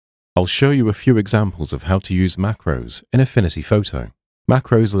I'll show you a few examples of how to use macros in Affinity Photo.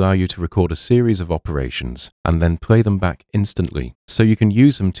 Macros allow you to record a series of operations and then play them back instantly, so you can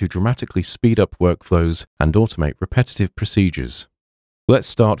use them to dramatically speed up workflows and automate repetitive procedures. Let's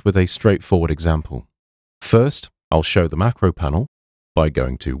start with a straightforward example. First, I'll show the macro panel by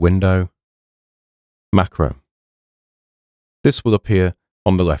going to Window, Macro. This will appear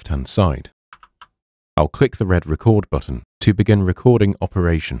on the left-hand side. I'll click the red Record button to begin recording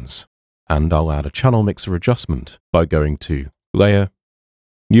operations, and I'll add a channel mixer adjustment by going to Layer,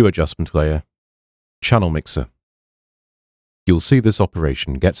 New Adjustment Layer, Channel Mixer. You'll see this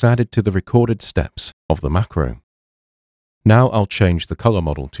operation gets added to the recorded steps of the macro. Now I'll change the color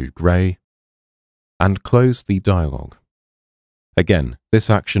model to gray and close the dialog. Again, this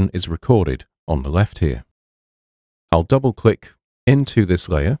action is recorded on the left here. I'll double-click into this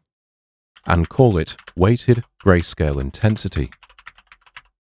layer and call it Weighted Grayscale Intensity.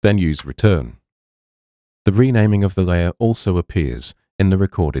 Then use Return. The renaming of the layer also appears in the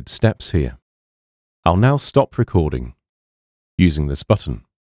recorded steps here. I'll now stop recording using this button.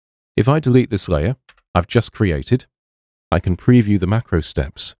 If I delete this layer I've just created, I can preview the macro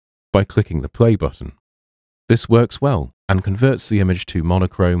steps by clicking the play button. This works well and converts the image to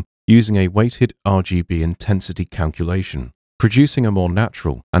monochrome using a weighted RGB intensity calculation, producing a more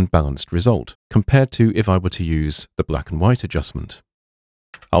natural and balanced result compared to if I were to use the black and white adjustment.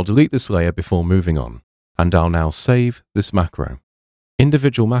 I'll delete this layer before moving on, and I'll now save this macro.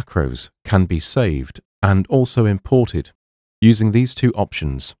 Individual macros can be saved and also imported using these two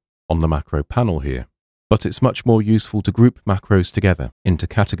options on the macro panel here, but it's much more useful to group macros together into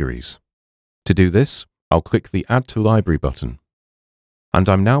categories. To do this, I'll click the Add to Library button, and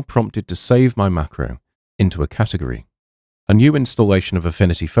I'm now prompted to save my macro into a category. A new installation of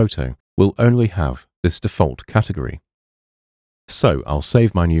Affinity Photo will only have this default category. So I'll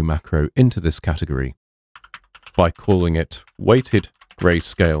save my new macro into this category by calling it Weighted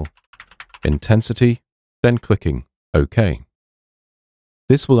Grayscale Intensity, then clicking OK.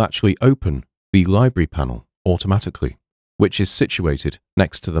 This will actually open the library panel automatically, which is situated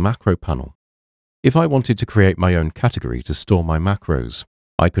next to the macro panel. If I wanted to create my own category to store my macros,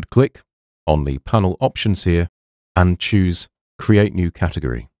 I could click on the panel options here and choose Create New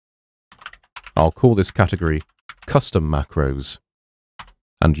Category. I'll call this category Custom Macros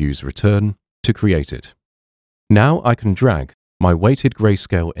and use Return to create it. Now I can drag my Weighted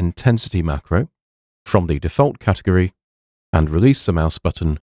Grayscale Intensity macro from the default category and release the mouse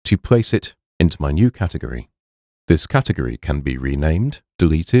button to place it into my new category. This category can be renamed,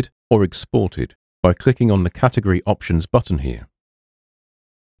 deleted, or exported by clicking on the Category Options button here.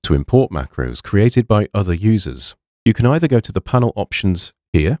 To import macros created by other users, you can either go to the panel options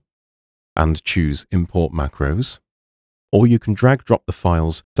here and choose Import Macros, or you can drag-drop the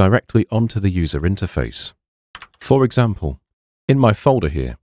files directly onto the user interface. For example, in my folder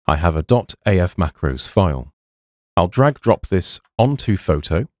here, I have a .af macros file. I'll drag-drop this onto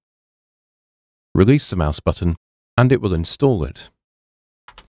Photo, release the mouse button, and it will install it.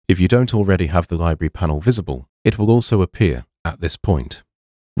 If you don't already have the library panel visible, it will also appear at this point.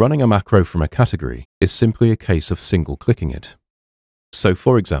 Running a macro from a category is simply a case of single-clicking it. So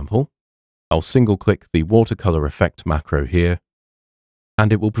for example, I'll single-click the watercolor effect macro here,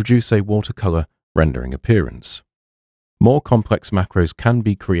 and it will produce a watercolor rendering appearance. More complex macros can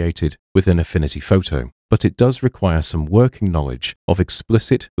be created within Affinity Photo, but it does require some working knowledge of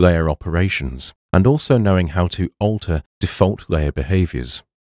explicit layer operations and also knowing how to alter default layer behaviors.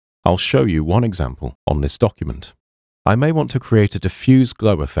 I'll show you one example on this document. I may want to create a diffuse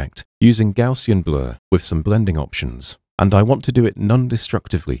glow effect using Gaussian blur with some blending options, and I want to do it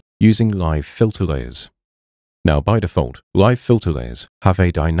non-destructively using live filter layers. Now by default, live filter layers have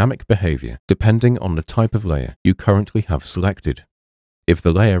a dynamic behavior depending on the type of layer you currently have selected. If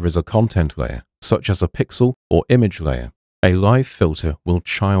the layer is a content layer, such as a pixel or image layer, a live filter will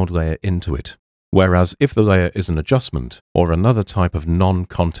child layer into it. Whereas if the layer is an adjustment or another type of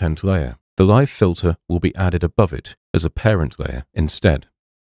non-content layer, the live filter will be added above it as a parent layer instead.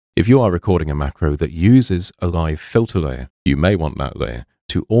 If you are recording a macro that uses a live filter layer, you may want that layer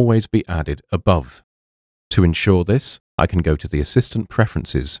to always be added above. To ensure this, I can go to the Assistant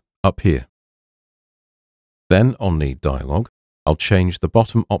Preferences up here. Then on the dialog, I'll change the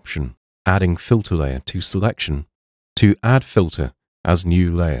bottom option, Adding Filter Layer to Selection, to Add Filter as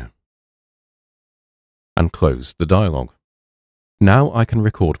New Layer, and close the dialog. Now I can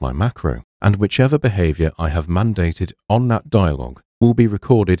record my macro, and whichever behavior I have mandated on that dialog will be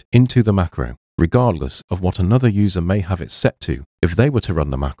recorded into the macro, regardless of what another user may have it set to if they were to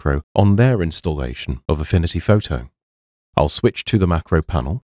run the macro on their installation of Affinity Photo. I'll switch to the macro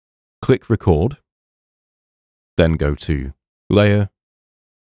panel Click Record, then go to Layer,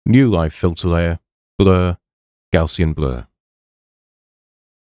 New Live Filter Layer, Blur, Gaussian Blur.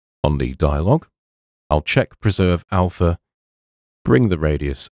 On the dialog, I'll check Preserve Alpha, bring the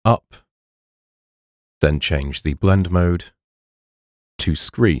radius up, then change the blend mode to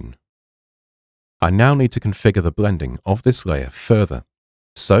Screen. I now need to configure the blending of this layer further,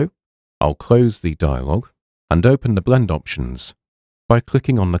 so I'll close the dialog and open the blend options by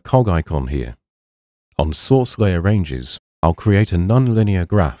clicking on the cog icon here. On Source Layer Ranges, I'll create a nonlinear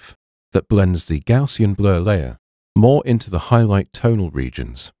graph that blends the Gaussian blur layer more into the highlight tonal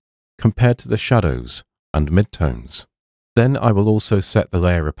regions compared to the shadows and midtones. Then I will also set the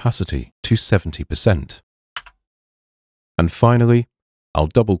layer opacity to 70%. And finally, I'll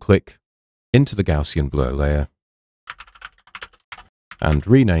double-click into the Gaussian blur layer and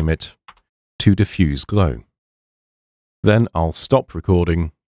rename it to Diffuse Glow. Then I'll stop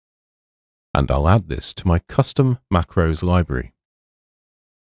recording and I'll add this to my custom macros library,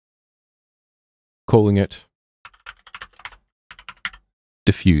 calling it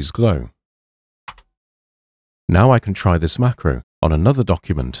Diffuse Glow. Now I can try this macro on another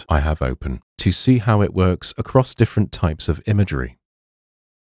document I have open to see how it works across different types of imagery.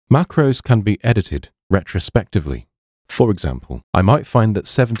 Macros can be edited retrospectively. For example, I might find that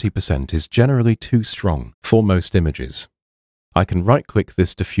 70% is generally too strong for most images. I can right-click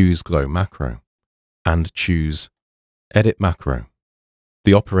this Diffuse Glow macro and choose Edit Macro.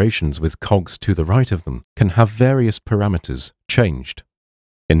 The operations with cogs to the right of them can have various parameters changed.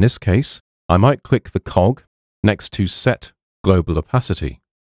 In this case, I might click the cog next to Set Global Opacity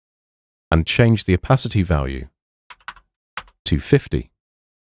and change the opacity value to 50.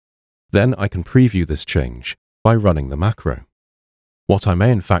 Then I can preview this change by running the macro. What I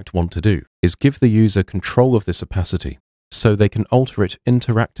may in fact want to do is give the user control of this opacity so they can alter it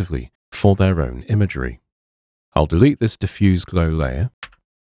interactively for their own imagery. I'll delete this Diffuse Glow layer.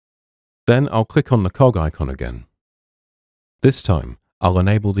 Then I'll click on the cog icon again. This time, I'll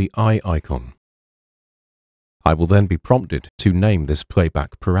enable the eye icon. I will then be prompted to name this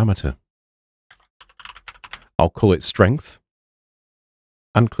playback parameter. I'll call it Strength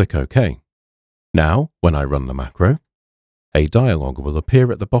and click OK. Now, when I run the macro, a dialog will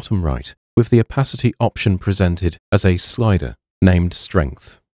appear at the bottom right with the opacity option presented as a slider named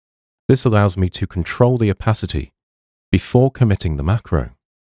Strength. This allows me to control the opacity before committing the macro,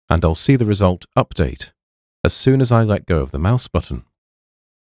 and I'll see the result update as soon as I let go of the mouse button.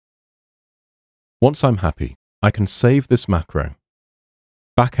 Once I'm happy, I can save this macro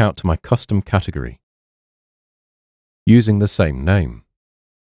back out to my custom category using the same name.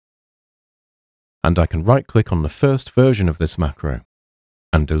 And I can right-click on the first version of this macro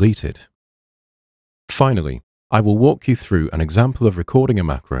and delete it. Finally, I will walk you through an example of recording a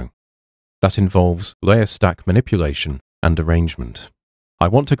macro that involves layer stack manipulation and arrangement. I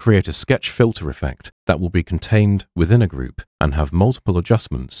want to create a sketch filter effect that will be contained within a group and have multiple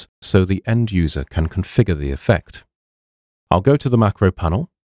adjustments so the end user can configure the effect. I'll go to the macro panel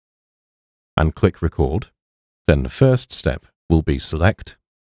and click Record. Then the first step will be Select,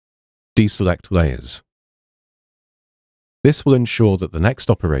 Deselect Layers. This will ensure that the next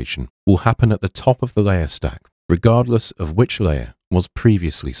operation will happen at the top of the layer stack, regardless of which layer was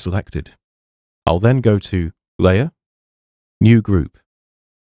previously selected. I'll then go to Layer, New Group.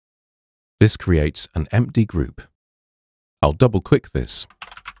 This creates an empty group. I'll double-click this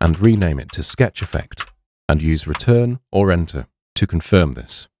and rename it to Sketch Effect and use Return or Enter to confirm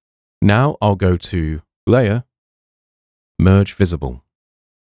this. Now I'll go to Layer, Merge Visible.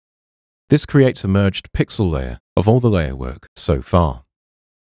 This creates a merged pixel layer of all the layer work so far.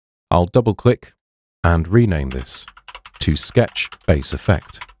 I'll double-click and rename this to Sketch Base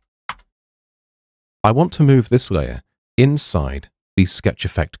Effect. I want to move this layer inside the Sketch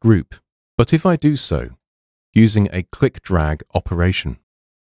Effect group, but if I do so using a click-drag operation,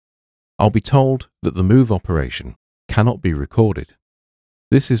 I'll be told that the move operation cannot be recorded.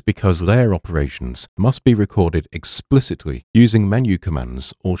 This is because layer operations must be recorded explicitly using menu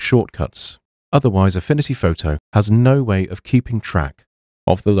commands or shortcuts. Otherwise, Affinity Photo has no way of keeping track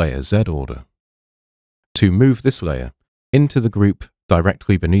of the layer Z order. To move this layer into the group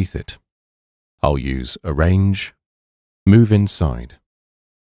directly beneath it, I'll use Arrange, Move Inside.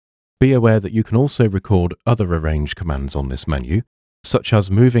 Be aware that you can also record other arrange commands on this menu, such as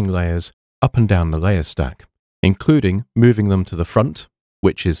moving layers up and down the layer stack, including moving them to the front,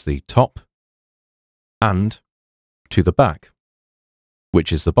 which is the top, and to the back,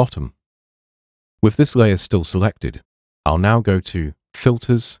 which is the bottom. With this layer still selected, I'll now go to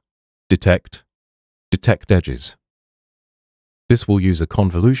Filters, Detect, Detect Edges. This will use a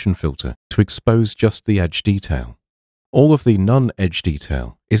convolution filter to expose just the edge detail. All of the non-edge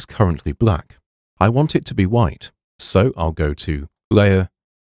detail is currently black. I want it to be white, so I'll go to Layer,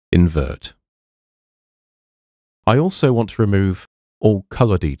 Invert. I also want to remove all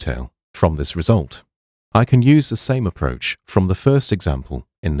color detail from this result. I can use the same approach from the first example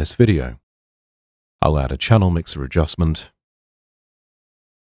in this video. I'll add a channel mixer adjustment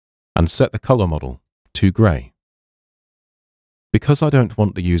and set the color model to gray. Because I don't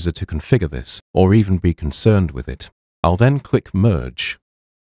want the user to configure this or even be concerned with it, I'll then click Merge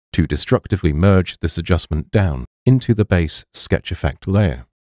to destructively merge this adjustment down into the base sketch effect layer.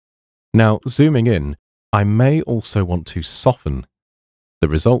 Now, zooming in, I may also want to soften the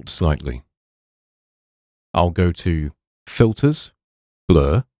result slightly. I'll go to Filters,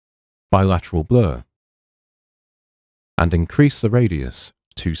 Blur, Bilateral Blur, and increase the radius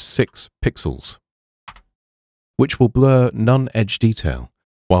to 6 pixels, which will blur non-edge detail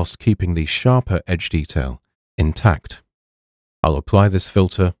whilst keeping the sharper edge detail intact. I'll apply this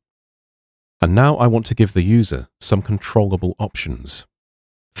filter, and now I want to give the user some controllable options.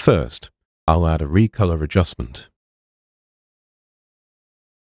 First, I'll add a recolor adjustment.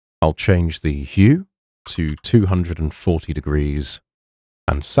 I'll change the hue to 240 degrees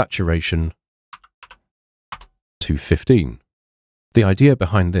and saturation to 15. The idea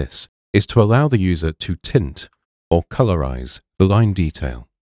behind this is to allow the user to tint or colorize the line detail.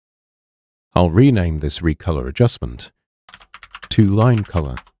 I'll rename this recolor adjustment to Line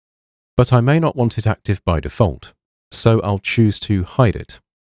Color, but I may not want it active by default, so I'll choose to hide it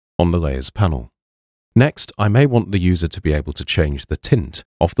on the Layers panel. Next, I may want the user to be able to change the tint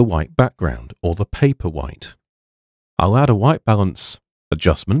of the white background or the paper white. I'll add a white balance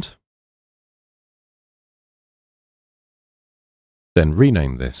adjustment, then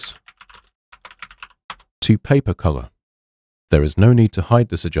rename this to Paper Color. There is no need to hide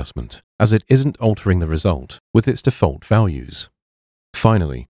this adjustment, as it isn't altering the result with its default values.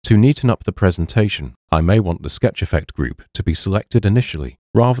 Finally, to neaten up the presentation, I may want the sketch effect group to be selected initially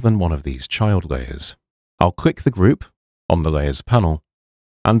rather than one of these child layers. I'll click the group on the Layers panel,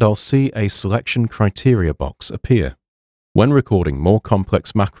 and I'll see a selection criteria box appear. When recording more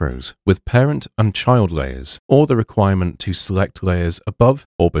complex macros with parent and child layers, or the requirement to select layers above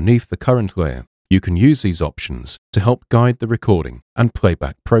or beneath the current layer, you can use these options to help guide the recording and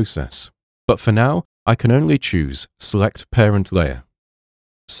playback process. But for now, I can only choose Select Parent Layer.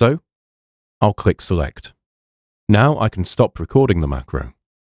 So, I'll click Select. Now I can stop recording the macro,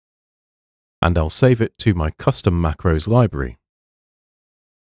 and I'll save it to my custom macros library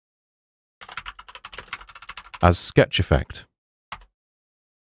as Sketch Effect.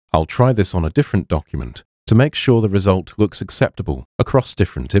 I'll try this on a different document to make sure the result looks acceptable across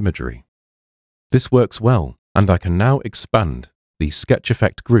different imagery. This works well, and I can now expand the Sketch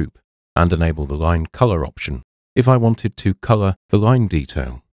Effect group and enable the Line Color option if I wanted to color the line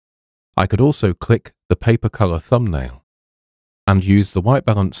detail. I could also click the Paper Color thumbnail and use the White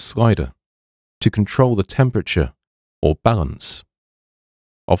Balance slider to control the temperature or balance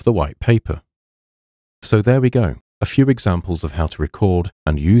of the white paper. So there we go, a few examples of how to record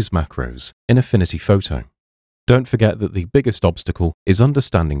and use macros in Affinity Photo. Don't forget that the biggest obstacle is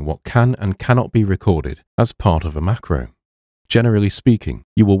understanding what can and cannot be recorded as part of a macro. Generally speaking,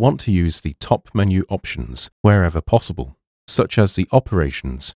 you will want to use the top menu options wherever possible, such as the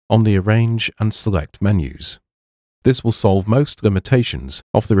operations on the Arrange and Select menus. This will solve most limitations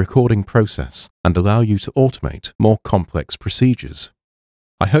of the recording process and allow you to automate more complex procedures.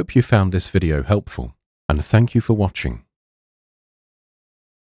 I hope you found this video helpful, and thank you for watching.